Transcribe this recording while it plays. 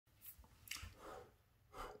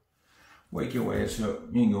Wake your ass up.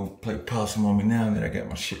 You ain't gonna play possum on me now that I got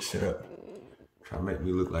my shit set up. Try to make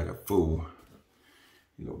me look like a fool.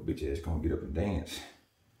 You little bitch ass gonna get up and dance.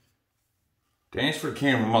 Dance for the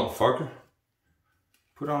camera, motherfucker.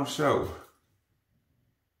 Put on a show.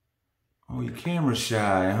 Oh, you camera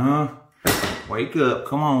shy, huh? Wake up.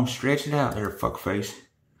 Come on, stretch it out there, fuckface.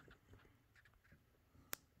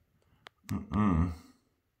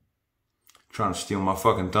 Trying to steal my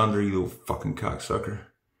fucking thunder, you little fucking cocksucker.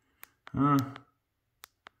 Huh?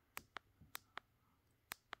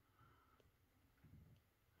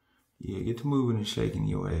 Yeah, get to moving and shaking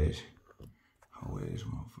your ass. Oh, ass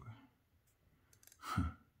motherfucker. Huh.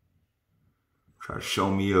 Try to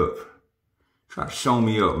show me up. Try to show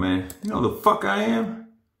me up, man. You know the fuck I am?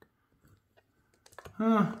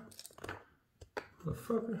 Huh?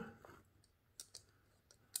 Motherfucker.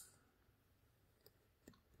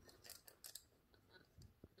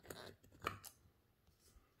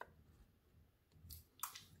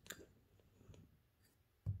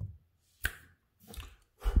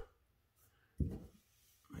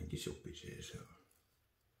 Man, get your bitch ass up.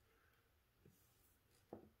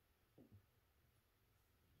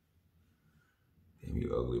 Damn,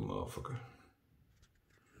 you ugly motherfucker.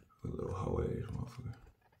 A little hoe ass motherfucker.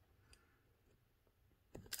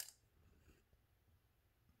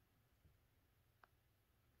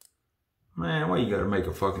 Man, why you gotta make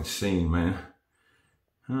a fucking scene, man?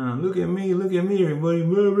 Look at me, everybody.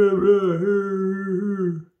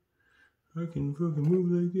 I can fucking move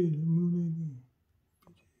like this, move like this.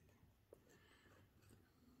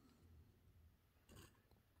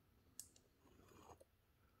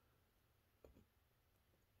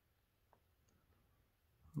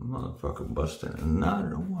 Motherfucker busting a nut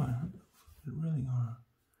or what? It's really gonna.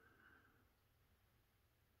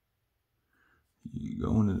 You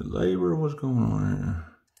going into labor? What's going on here?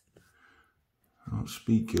 I don't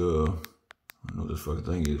speak, I don't know what this fucking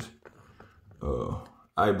thing is.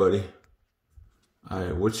 Hi, buddy.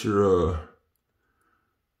 Hi, what's your,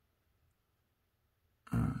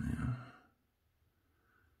 yeah.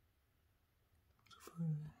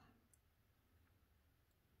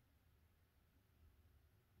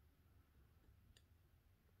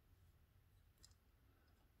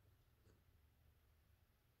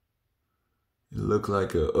 It looked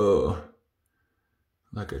like a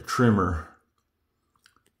trimmer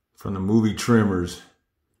from the movie Trimmers,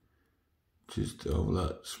 just a whole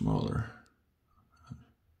lot smaller.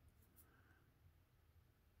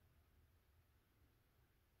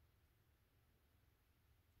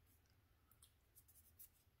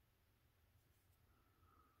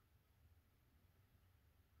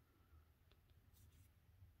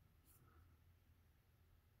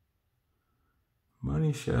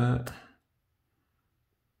 Money shot.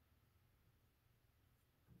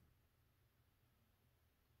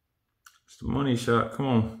 It's the money shot. Come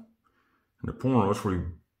on. In the porno, that's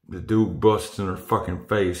where the dude busts in her fucking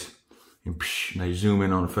face. And they zoom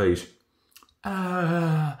in on the face.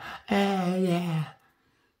 Yeah. I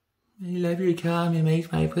love your cum. It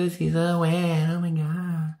makes my pussy so wet. Oh my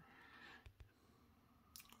God.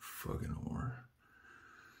 Fucking whore.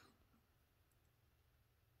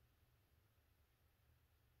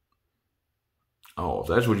 Oh, if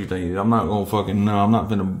that's what you think, I'm not gonna fucking, no, I'm not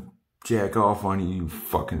gonna jack off on you, you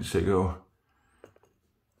fucking sicko.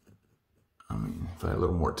 I mean, if I had a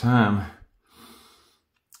little more time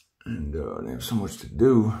and I didn't have so much to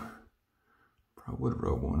do, probably would have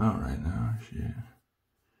rolled one out right now. Shit.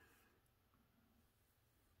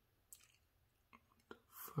 What the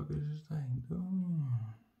fuck is this thing doing?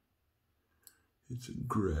 It's a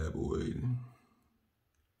graboid.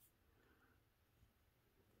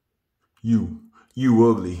 You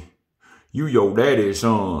ugly. You your daddy's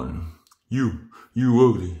son. You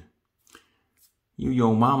ugly. You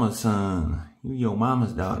your mama's son. You your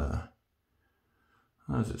mama's daughter.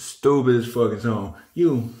 That's the stupidest fucking song.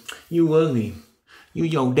 You ugly. You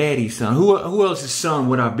your daddy's son. Who else's son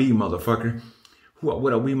would I be, motherfucker?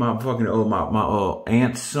 Would I be my fucking my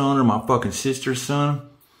aunt's son or my fucking sister's son?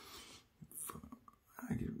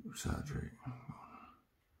 I get sidetracked.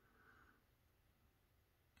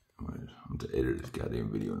 I'm to edit this goddamn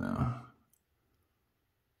video now.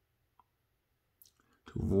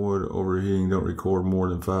 To avoid overheating, don't record more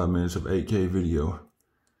than 5 minutes of 8K video.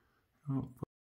 Oh,